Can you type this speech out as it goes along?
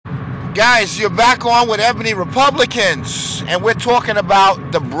Guys, you're back on with Ebony Republicans, and we're talking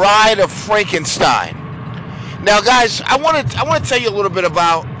about the Bride of Frankenstein. Now, guys, I want to tell you a little bit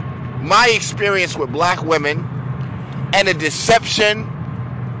about my experience with black women and the deception,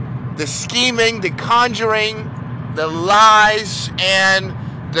 the scheming, the conjuring, the lies, and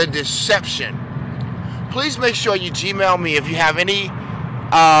the deception. Please make sure you Gmail me if you have any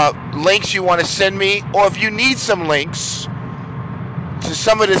links you want to send me, or if you need some links to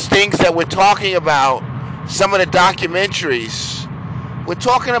some of the things that we're talking about, some of the documentaries. We're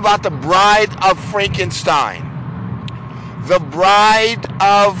talking about the Bride of Frankenstein. The Bride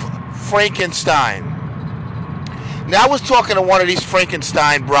of Frankenstein. Now, I was talking to one of these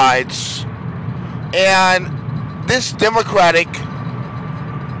Frankenstein brides, and this Democratic,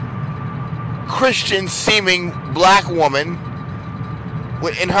 Christian-seeming black woman,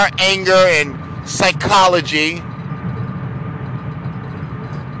 in her anger and psychology,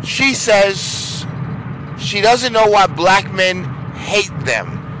 she says she doesn't know why black men hate them.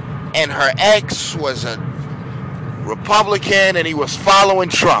 And her ex was a Republican and he was following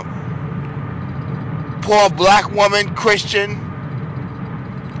Trump. Poor black woman, Christian,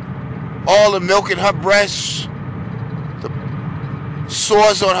 all the milk in her breasts, the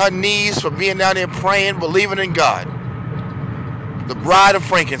sores on her knees for being down there praying, believing in God. The Bride of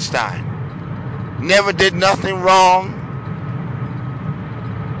Frankenstein. Never did nothing wrong.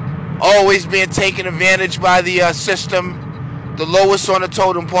 Always being taken advantage by the system, the lowest on the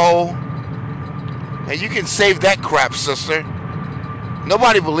totem pole. And you can save that crap, sister.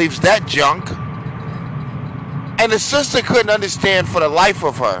 Nobody believes that junk. And the sister couldn't understand for the life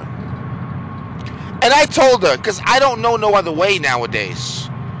of her. And I told her, because I don't know no other way nowadays.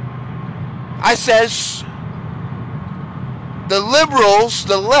 I says, the liberals,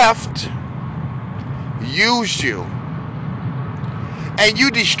 the left, used you. And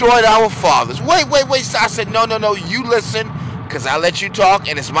you destroyed our fathers. Wait. I said, no. You listen, because I let you talk,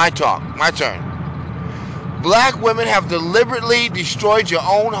 and it's my talk. My turn. Black women have deliberately destroyed your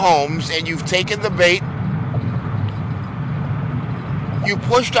own homes, and you've taken the bait. You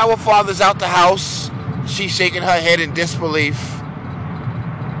pushed our fathers out the house. She's shaking her head in disbelief.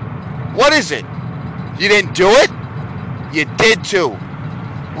 What is it? You didn't do it? You did too.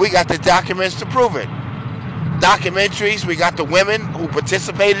 We got the documents to prove it. Documentaries, we got the women who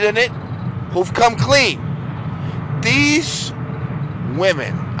participated in it, who've come clean. These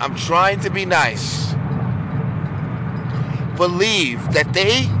women, I'm trying to be nice, believe that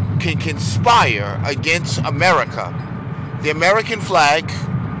they can conspire against America, the American flag.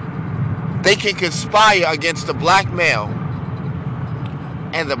 They can conspire against the black male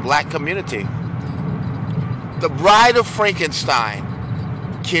and the black community. The Bride of Frankenstein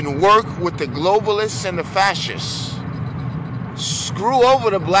can work with the globalists and the fascists, screw over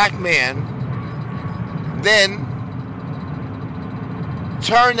the black man, then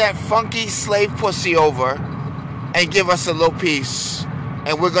turn that funky slave pussy over and give us a little piece.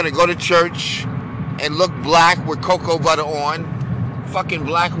 And we're going to go to church and look black with cocoa butter on. Fucking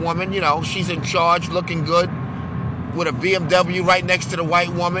black woman, she's in charge, looking good, with a BMW right next to the white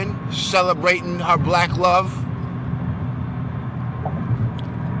woman, celebrating her black love.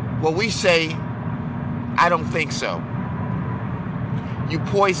 Well, we say, I don't think so. You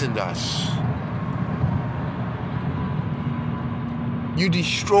poisoned us. You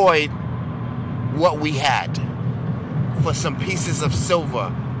destroyed what we had for some pieces of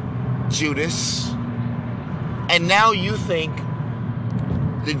silver, Judas. And now you think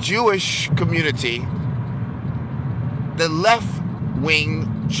the Jewish community, the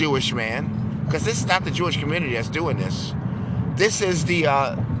left-wing Jewish man, because this is not the Jewish community that's doing this. This is the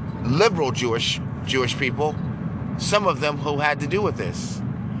liberal Jewish people, some of them who had to do with this.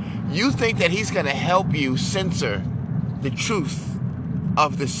 You think that he's going to help you censor the truth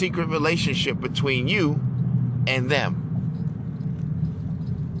of the secret relationship between you and them.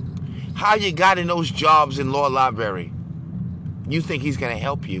 How you got in those jobs in law library. You think he's going to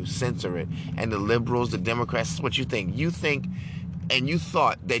help you censor it. And the liberals, the Democrats, that's what you think. You think and you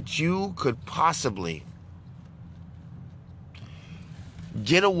thought that you could possibly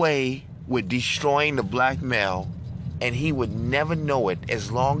get away with destroying the black male, and he would never know it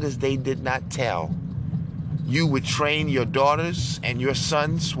as long as they did not tell. You would train your daughters and your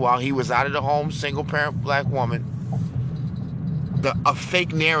sons while he was out of the home, single parent black woman, a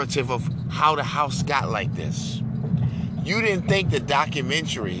fake narrative of how the house got like this. You didn't think the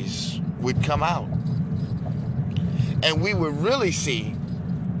documentaries would come out, and we would really see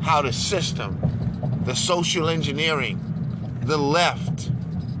how the system, the social engineering, the left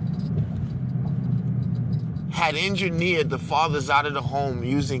had engineered the fathers out of the home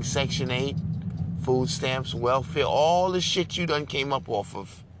using Section 8, food stamps, welfare, all the shit you done came up off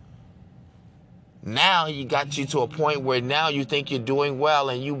of. Now you got you to a point where now you think you're doing well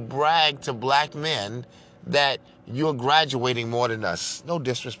and you brag to black men that you're graduating more than us. No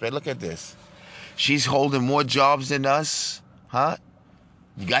disrespect. Look at this. She's holding more jobs than us. Huh?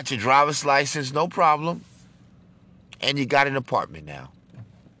 You got your driver's license, no problem. And you got an apartment now.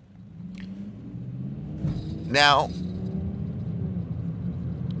 Now,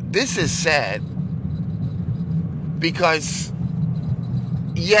 this is sad because,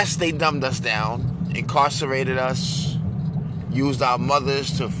 yes, they dumbed us down, incarcerated us, used our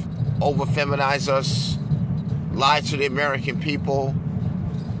mothers to over-feminize us, lied to the American people.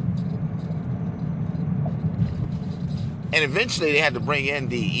 And eventually they had to bring in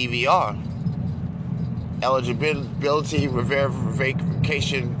the EVR, eligibility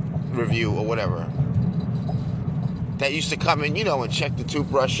verification review or whatever. That used to come in, and check the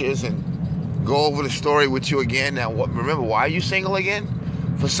toothbrushes and go over the story with you again. Now, remember, why are you single again?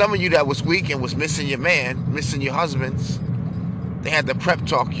 For some of you that was weak and was missing your man, missing your husbands, they had to prep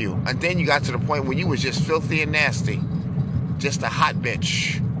talk you. And then you got to the point where you was just filthy and nasty. Just a hot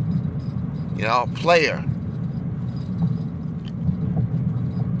bitch. Player.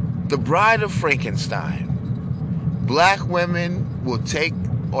 The Bride of Frankenstein. Black women will take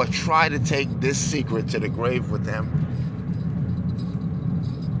or try to take this secret to the grave with them.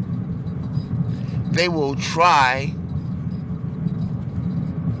 They will try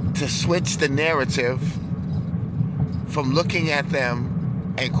to switch the narrative from looking at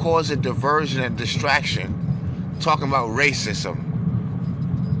them and cause a diversion and distraction, talking about racism.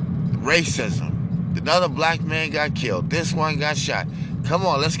 Another black man got killed. This one got shot. Come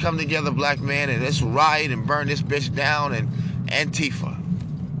on, let's come together, black man, and let's riot and burn this bitch down and Antifa.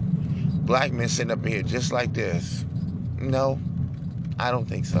 Black men sitting up here just like this. No, I don't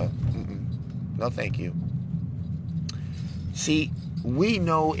think so. No, thank you. See, we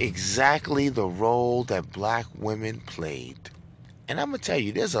know exactly the role that black women played. And I'm going to tell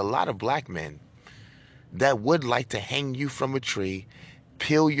you, there's a lot of black men that would like to hang you from a tree,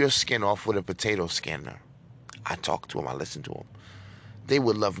 peel your skin off with a potato skinner. I talk to them, I listen to them. They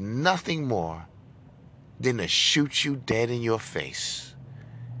would love nothing more than to shoot you dead in your face.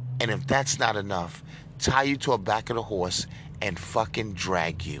 And if that's not enough, tie you to a back of the horse and fucking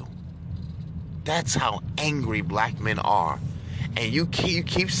drag you. That's how angry black men are. And you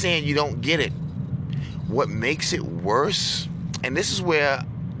keep saying you don't get it. What makes it worse, and this is where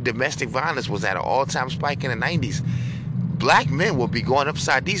domestic violence was at an all-time spike in the 90s. Black men will be going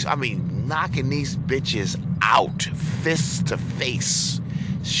upside knocking these bitches out, fists to face,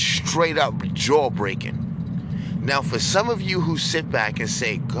 straight up jaw breaking. Now, for some of you who sit back and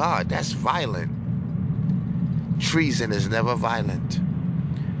say, God, that's violent. Treason is never violent.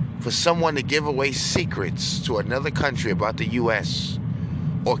 For someone to give away secrets to another country about the U.S.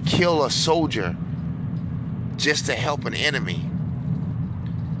 or kill a soldier just to help an enemy,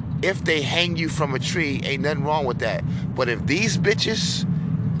 if they hang you from a tree, ain't nothing wrong with that. But if these bitches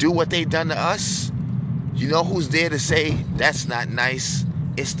do what they done to us, you know who's there to say that's not nice?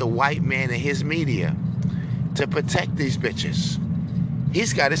 It's the white man and his media to protect these bitches.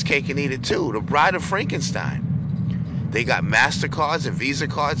 He's got his cake and eat it too. The Bride of Frankenstein. They got MasterCards and Visa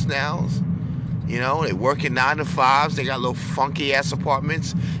cards now. They working 9 to 5s. They got little funky ass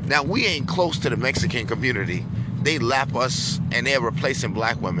apartments. Now, we ain't close to the Mexican community. They lap us and they're replacing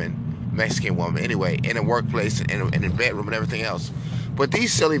black women, Mexican women, anyway, in the workplace and in the bedroom and everything else. But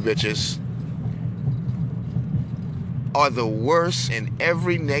these silly bitches are the worst in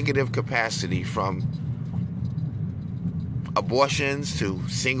every negative capacity, from abortions to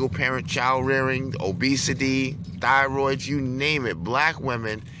single parent child rearing, obesity, thyroids, you name it. Black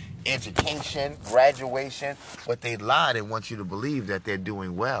women, education, graduation, but they lie. They want you to believe that they're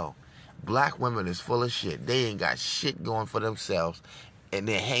doing well. Black women is full of shit. They ain't got shit going for themselves, and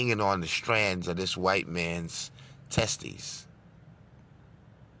they're hanging on the strands of this white man's testes.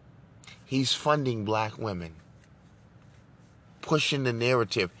 He's funding black women, pushing the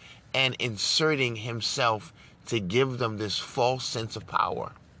narrative and inserting himself to give them this false sense of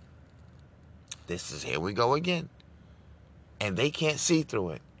power. Here we go again. And they can't see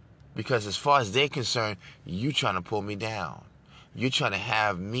through it. Because as far as they're concerned, you trying to pull me down. You're trying to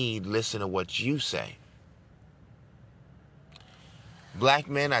have me listen to what you say. Black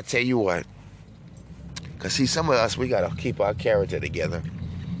men, I tell you what. Because see, some of us, we got to keep our character together.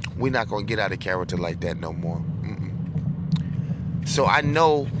 We're not going to get out of character like that no more. So I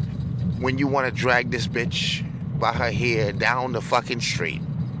know when you want to drag this bitch by her hair down the fucking street,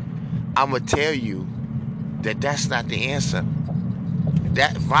 I'm going to tell you that's not the answer.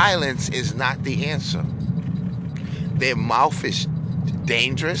 That violence is not the answer. Their mouth is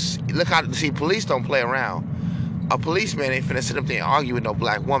dangerous. Look how, see, police don't play around. A policeman ain't finna sit up there and argue with no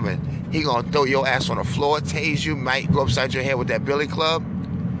black woman. He gonna throw your ass on the floor, tase you, might go upside your head with that billy club.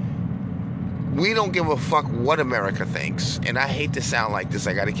 We don't give a fuck what America thinks. And I hate to sound like this,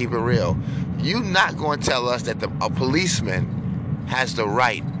 I gotta keep it real. You not gonna tell us that a policeman has the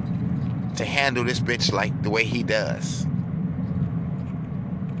right to handle this bitch like the way he does.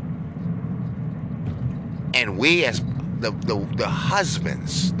 And we as the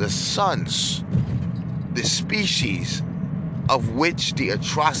husbands, the sons, the species of which the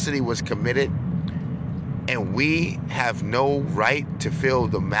atrocity was committed, and we have no right to feel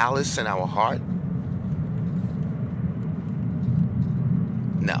the malice in our heart?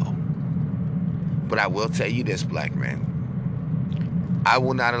 No. But I will tell you this, black man. I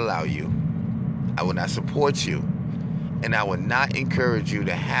will not allow you. I will not support you. And I will not encourage you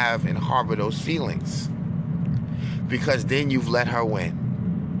to have and harbor those feelings. Because then you've let her win.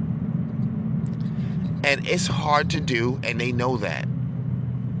 And it's hard to do, and they know that.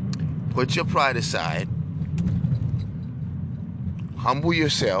 Put your pride aside. Humble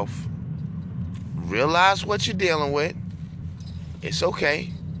yourself. Realize what you're dealing with. It's okay.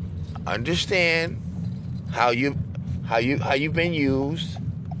 Understand how you've been used,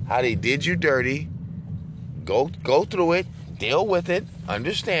 how they did you dirty. Go through it, deal with it,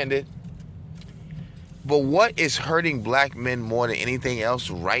 understand it. But what is hurting black men more than anything else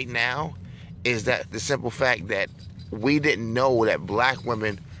right now is that the simple fact that we didn't know that black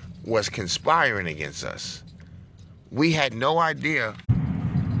women was conspiring against us. We had no idea.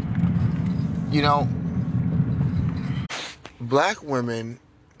 You know, black women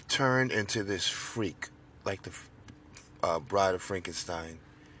turned into this freak, like the Bride of Frankenstein.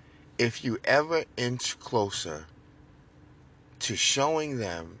 If you ever inch closer to showing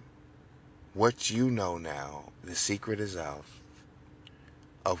them what you know now, the secret is out,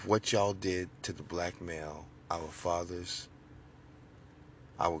 of what y'all did to the black male, our fathers,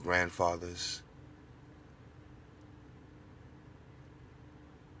 our grandfathers.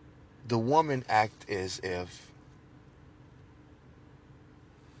 The woman act as if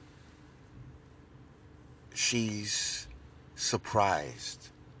she's surprised.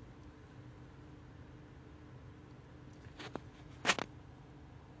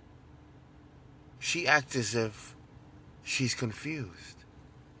 She acts as if she's confused.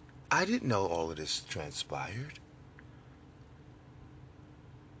 I didn't know all of this transpired.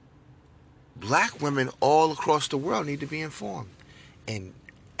 Black women all across the world need to be informed. And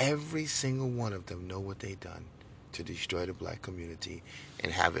every single one of them know what they done to destroy the black community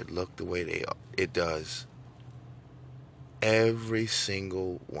and have it look the way it does. Every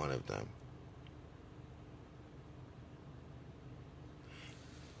single one of them.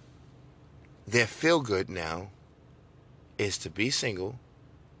 Their feel good now is to be single,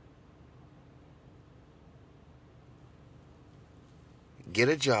 get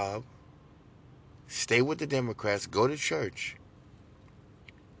a job, stay with the Democrats, go to church.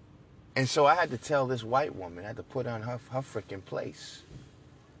 And so I had to tell this white woman, I had to put her in her freaking place.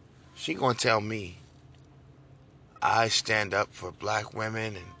 She gonna tell me I stand up for black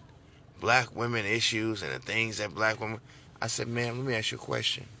women and black women issues and the things that black women. I said, ma'am, let me ask you a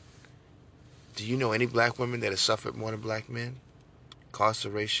question. Do you know any black women that have suffered more than black men?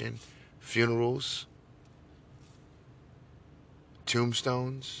 Incarceration, funerals,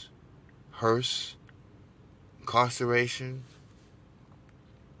 tombstones, hearse, incarceration,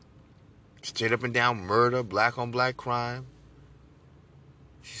 straight up and down murder, black on black crime.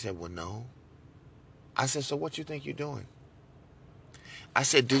 She said, well, no. I said, so what you think you're doing? I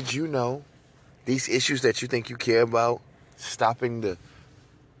said, did you know these issues that you think you care about, stopping the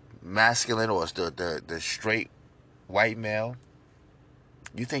masculine or the straight white male,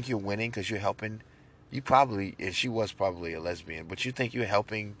 you think you're winning because you're helping? You probably, and she was probably a lesbian, but you think you're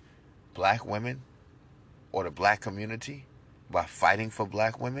helping black women or the black community by fighting for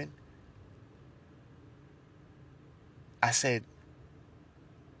black women? I said,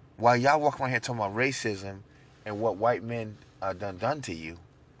 while y'all walk around here talking about racism and what white men done to you,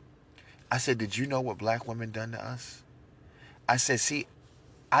 I said, did you know what black women done to us? I said, see,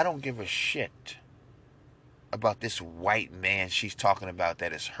 I don't give a shit about this white man she's talking about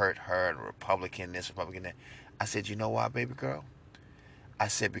that has hurt her and Republican this, Republican that. I said, you know why, baby girl? I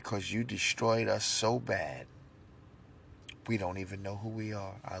said, because you destroyed us so bad, we don't even know who we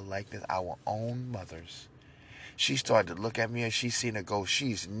are. I like this. Our own mothers. She started to look at me and she seen a ghost.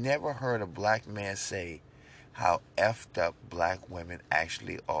 She's never heard a black man say how effed up black women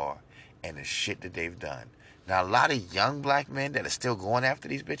actually are and the shit that they've done. Now, a lot of young black men that are still going after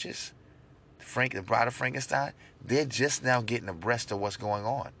these bitches, the Bride of Frankenstein, they're just now getting abreast of what's going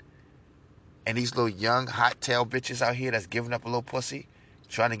on. And these little young hot tail bitches out here that's giving up a little pussy,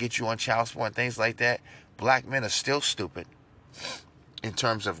 trying to get you on child support and things like that, black men are still stupid in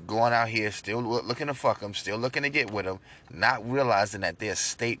terms of going out here, still looking to fuck them, still looking to get with them, not realizing that they're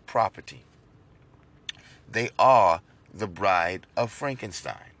state property. They are the Bride of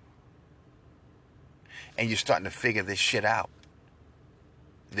Frankenstein. And you're starting to figure this shit out.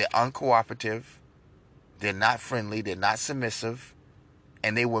 They're uncooperative, they're not friendly, they're not submissive,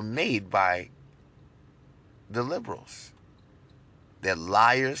 and they were made by the liberals. They're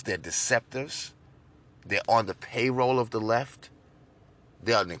liars, they're deceptives, they're on the payroll of the left.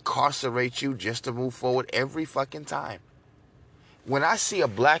 They'll incarcerate you just to move forward every fucking time. When I see a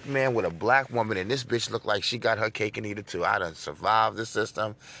black man with a black woman and this bitch look like she got her cake and eat it too, I done survived the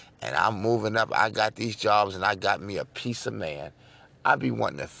system and I'm moving up, I got these jobs and I got me a piece of man, I be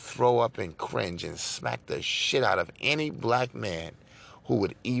wanting to throw up and cringe and smack the shit out of any black man who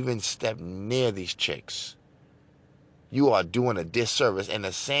would even step near these chicks. You are doing a disservice in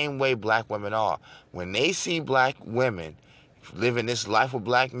the same way black women are. When they see black women living this life with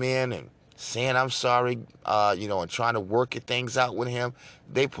black men and saying I'm sorry, and trying to work things out with him,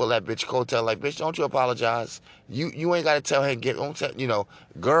 they pull that bitch coattail like, bitch, don't you apologize. You ain't got to tell him,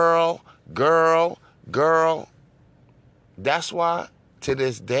 girl. That's why, to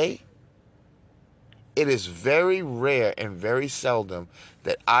this day, it is very rare and very seldom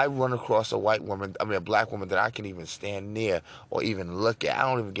that I run across a black woman that I can even stand near or even look at. I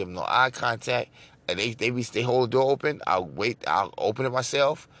don't even give them no eye contact. And they hold the door open. I'll open it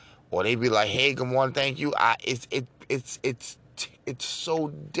myself, or they be like, "Hey, good morning, thank you." It's so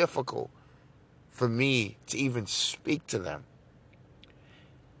difficult for me to even speak to them.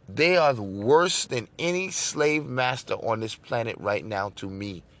 They are worse than any slave master on this planet right now to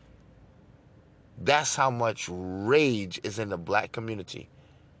me. That's how much rage is in the black community.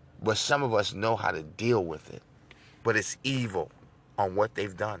 But some of us know how to deal with it. But it's evil on what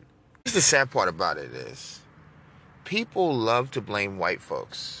they've done. The sad part about it is, people love to blame white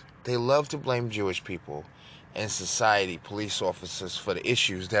folks. They love to blame Jewish people and society, police officers, for the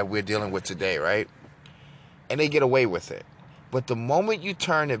issues that we're dealing with today, right? And they get away with it. But the moment you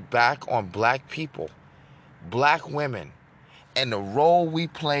turn it back on black people, black women, and the role we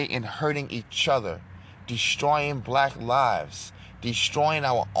play in hurting each other, destroying black lives, destroying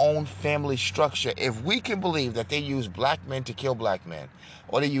our own family structure. If we can believe that they use black men to kill black men,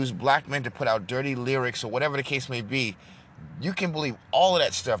 or they use black men to put out dirty lyrics, or whatever the case may be, you can believe all of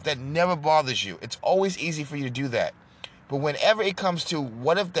that stuff. That never bothers you. It's always easy for you to do that. But whenever it comes to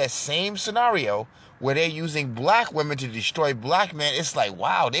what if that same scenario where they're using black women to destroy black men, it's like,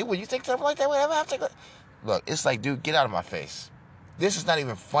 wow, you think something like that would ever have to go? Look, it's like, dude, get out of my face. This is not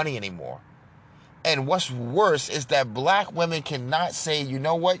even funny anymore. And what's worse is that black women cannot say, you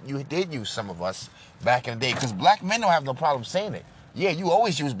know what, you did use some of us back in the day. Because black men don't have no problem saying it. Yeah, you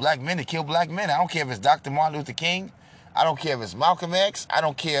always use black men to kill black men. I don't care if it's Dr. Martin Luther King. I don't care if it's Malcolm X. I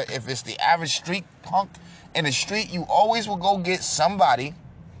don't care if it's the average street punk in the street. You always will go get somebody,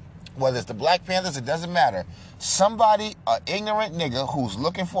 whether it's the Black Panthers, it doesn't matter. Somebody, an ignorant nigga who's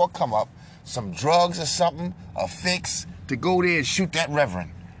looking for a come up, some drugs or something, a fix, to go there and shoot that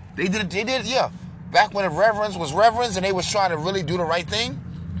reverend. They did it, yeah. Back when the reverends was reverends and they was trying to really do the right thing,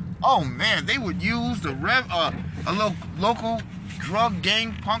 oh man, they would use a local drug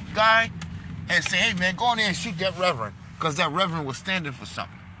gang punk guy and say, hey man, go in there and shoot that reverend, because that reverend was standing for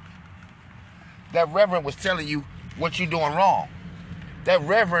something. That reverend was telling you what you're doing wrong. That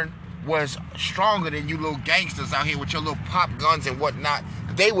reverend was stronger than you little gangsters out here with your little pop guns and whatnot.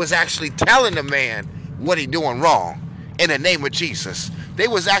 They was actually telling the man what he doing wrong in the name of Jesus. They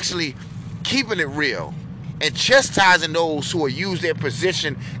was actually keeping it real and chastising those who use their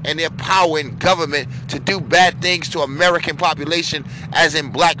position and their power in government to do bad things to American population, as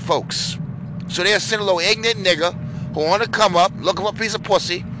in black folks. So they'll send a little ignorant nigga who want to come up, looking for a piece of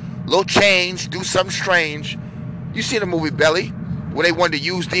pussy, little change, do something strange. You see the movie Belly, where they wanted to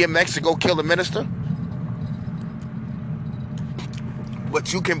use DMX to go kill the minister?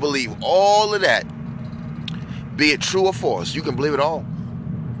 But you can believe all of that, be it true or false. You can believe it all.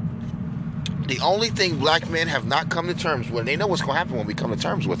 The only thing black men have not come to terms with, they know what's going to happen when we come to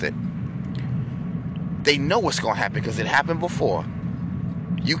terms with it. They know what's going to happen because it happened before.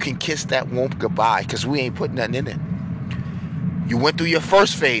 You can kiss that womb goodbye because we ain't putting nothing in it. You went through your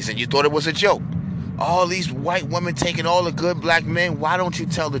first phase and you thought it was a joke. All these white women taking all the good black men. Why don't you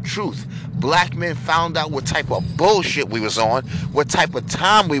tell the truth? Black men found out what type of bullshit we was on, what type of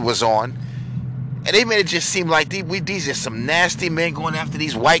time we was on, And they made it just seem like these are some nasty men going after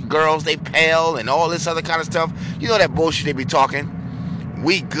these white girls. They pale and all this other kind of stuff. You know that bullshit they be talking.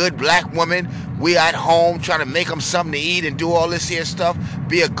 We good black women. We at home trying to make them something to eat and do all this here stuff.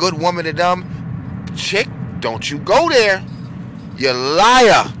 Be a good woman to them. Chick, don't you go there. You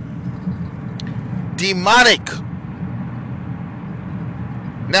liar. Demonic.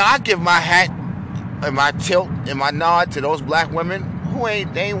 Now I give my hat and my tilt and my nod to those black women who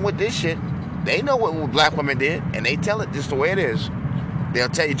ain't with this shit. They know what black women did, and they tell it just the way it is. They'll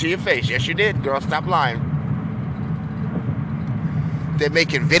tell you to your face, yes you did, girl, stop lying. They're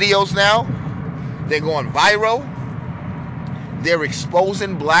making videos now. They're going viral. They're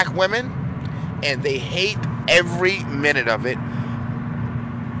exposing black women, and they hate every minute of it.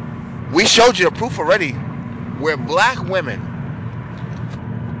 We showed you the proof already, where black women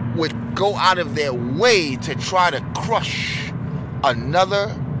would go out of their way to try to crush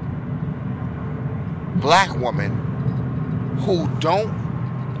another black woman who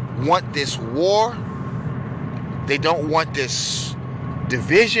don't want this war. They don't want this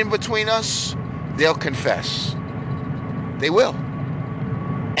division between us. They'll confess. They will.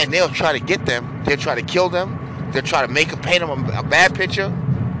 And they'll try to get them. They'll try to kill them. They'll try to paint them a bad picture,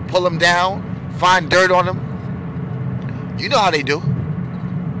 pull them down, find dirt on them. You know how they do.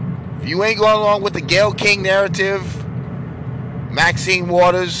 If you ain't going along with the Gayle King narrative, Maxine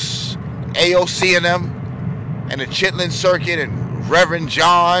Waters, AOC and them, and the Chitlin Circuit and Reverend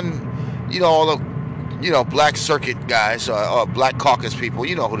John, you know, all the, black circuit guys, or black caucus people,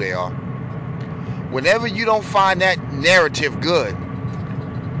 you know who they are. Whenever you don't find that narrative good,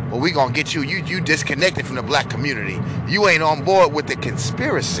 well, we gonna get you. You disconnected from the black community. You ain't on board with the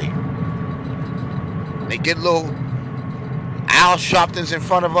conspiracy. They get little Al Sharptons in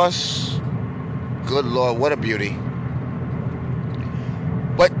front of us. Good Lord, what a beauty.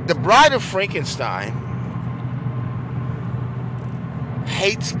 But the Bride of Frankenstein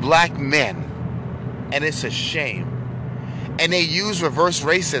hates black men, and it's a shame. And they use reverse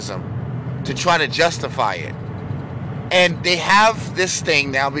racism to try to justify it. And they have this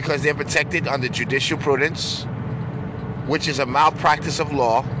thing now because they're protected under judicial prudence, which is a malpractice of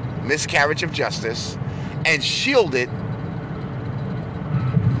law, miscarriage of justice, and shielded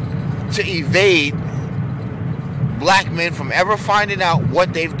to evade black men from ever finding out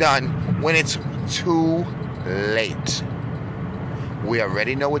what they've done when it's too late. We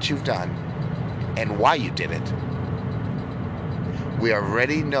already know what you've done and why you did it. We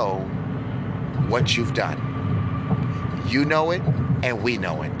already know what you've done. You know it, and we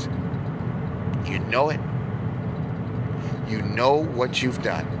know it. You know it. You know what you've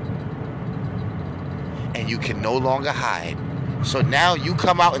done. And you can no longer hide. So now you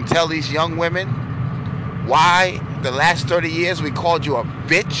come out and tell these young women why the last 30 years we called you a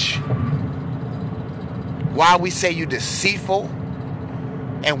bitch. Why we say you deceitful.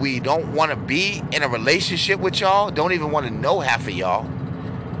 And we don't want to be in a relationship with y'all. Don't even want to know half of y'all.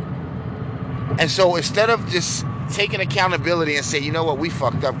 And so instead of just taking accountability and say, you know what, we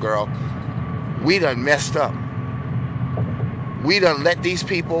fucked up, girl. We done messed up. We done let these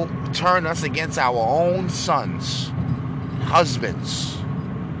people turn us against our own sons, husbands,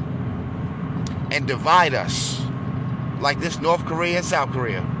 and divide us like this North Korea and South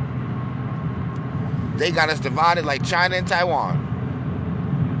Korea. They got us divided like China and Taiwan.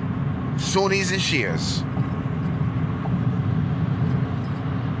 Sunnis and Shias.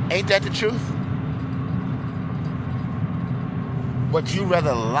 Ain't that the truth? But you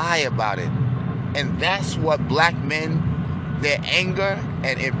rather lie about it. And that's what black men, their anger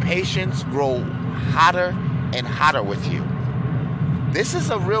and impatience grow hotter and hotter with you. This is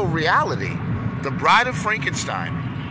a real reality. The Bride of Frankenstein